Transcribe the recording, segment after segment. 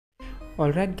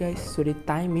Alright guys, so the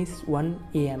time is 1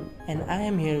 AM and I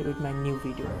am here with my new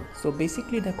video. So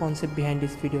basically the concept behind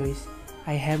this video is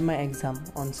I have my exam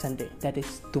on Sunday, that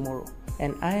is tomorrow,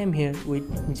 and I am here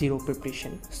with zero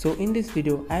preparation. So in this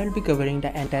video I will be covering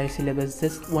the entire syllabus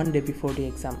just one day before the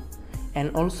exam,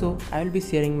 and also I will be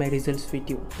sharing my results with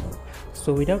you.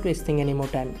 So without wasting any more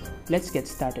time, let's get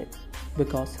started.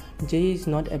 Because JEE is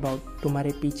not about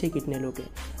तुम्हारे पीछे कितने लोग हैं,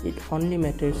 it only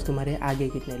matters तुम्हारे आगे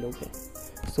कितने लोग हैं.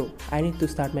 So I need to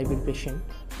start my preparation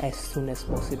as soon as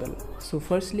possible. So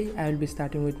firstly I will be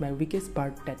starting with my weakest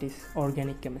part, that is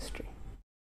organic chemistry.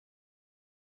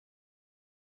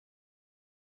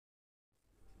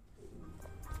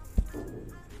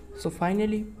 So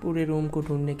finally पूरे रूम को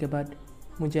ढूंढने के बाद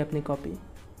मुझे अपनी कॉपी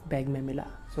बैग में मिला.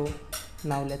 So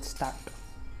now let's start.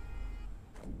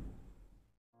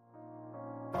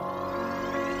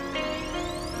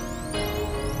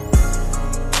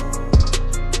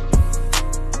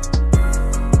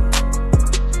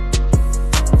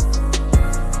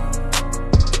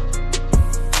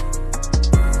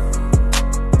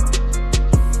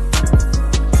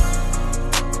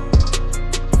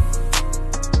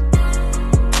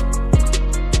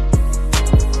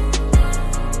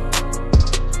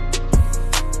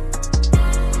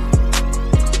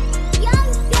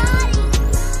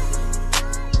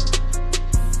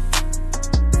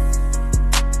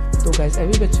 तो गाइस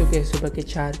अभी बज चुके हैं सुबह के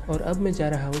 4 और अब मैं जा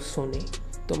रहा हूँ सोने.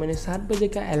 तो मैंने 7 बजे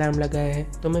का अलार्म लगाया है,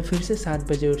 तो मैं फिर से 7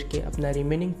 बजे उठ के अपना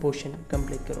रिमेनिंग पोर्शन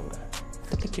कंप्लीट करूँगा.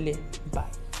 तब तक के लिए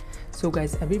बाय. सो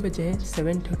गाइस अभी बजे हैं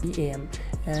 7:30 AM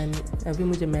एंड अभी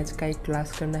मुझे मैथ्स का एक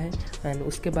क्लास करना है एंड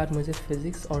उसके बाद मुझे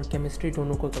फिज़िक्स और केमिस्ट्री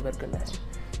दोनों को कवर करना है.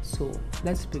 So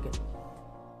let's begin.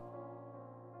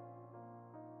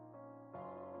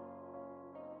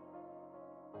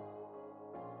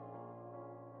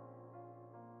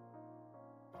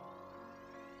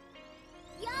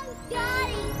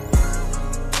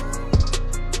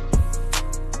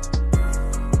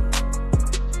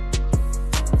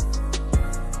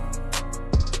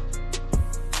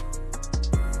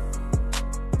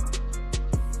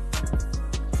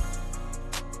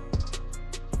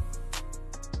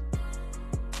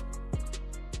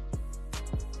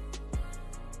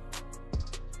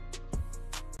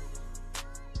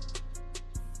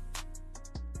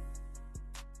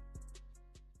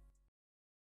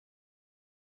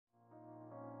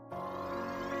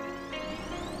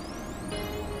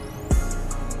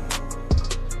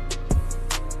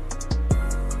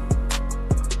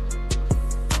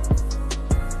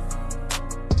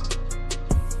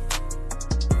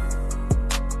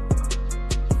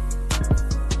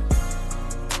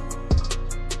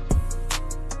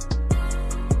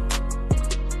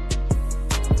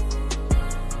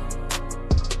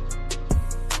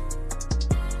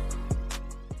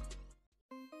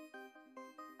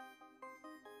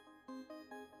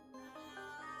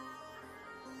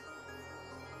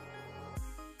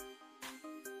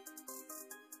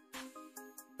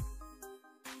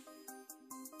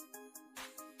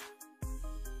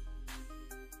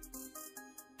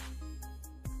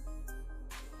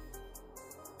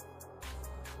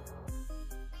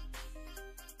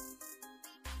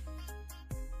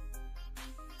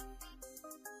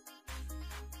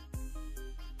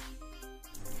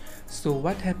 So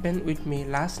what happened with me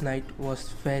last night was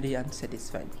very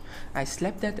unsatisfying. I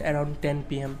slept at around 10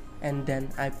 PM and then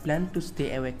I planned to stay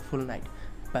awake full night,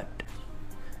 but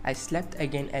I slept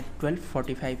again at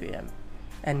 12:45 AM.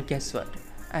 And guess what?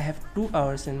 I have 2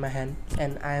 hours in my hand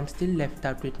and I am still left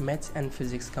out with maths and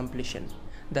physics completion.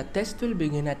 The test will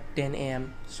begin at 10 AM,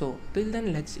 so till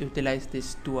then let's utilize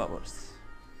these 2 hours.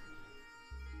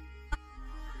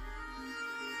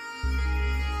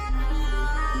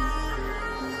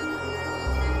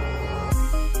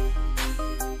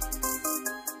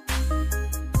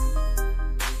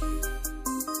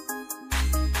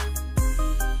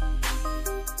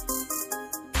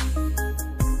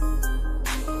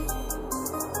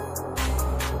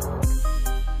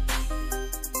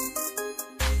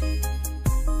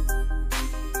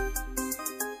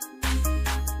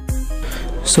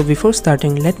 So before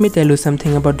starting, let me tell you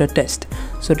something about the test.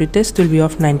 So the test will be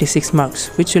of 96 marks,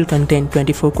 which will contain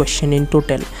 24 questions in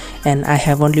total, and I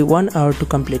have only 1 hour to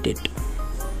complete it.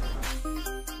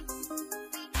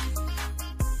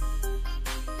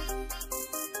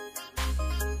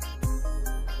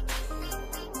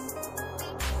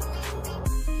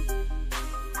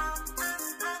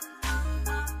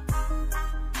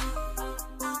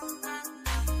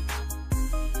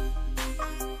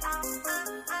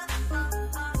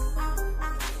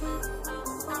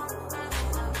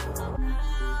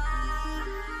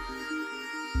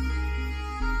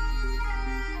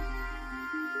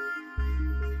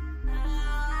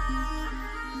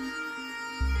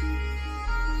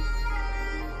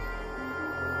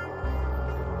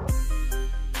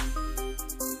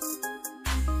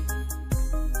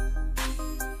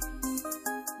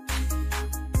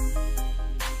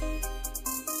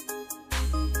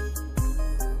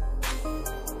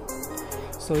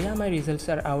 So yeah, my results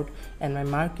are out and my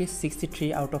mark is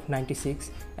 63 out of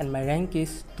 96 and my rank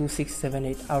is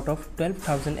 2678 out of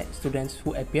 12,000 students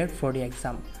who appeared for the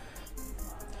exam.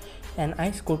 And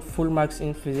I scored full marks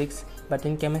in physics, but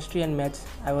in chemistry and maths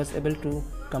I was able to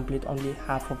complete only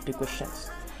half of the questions.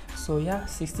 So yeah,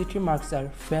 63 marks are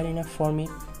fair enough for me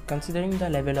considering the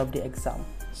level of the exam.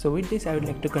 So with this I would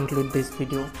like to conclude this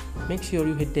video. Make sure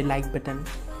you hit the like button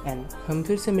and हम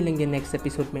फिर से मिलेंगे next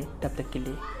episode में. तब तक के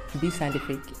लिए B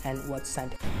scientific and watch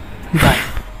scientific.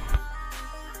 Bye.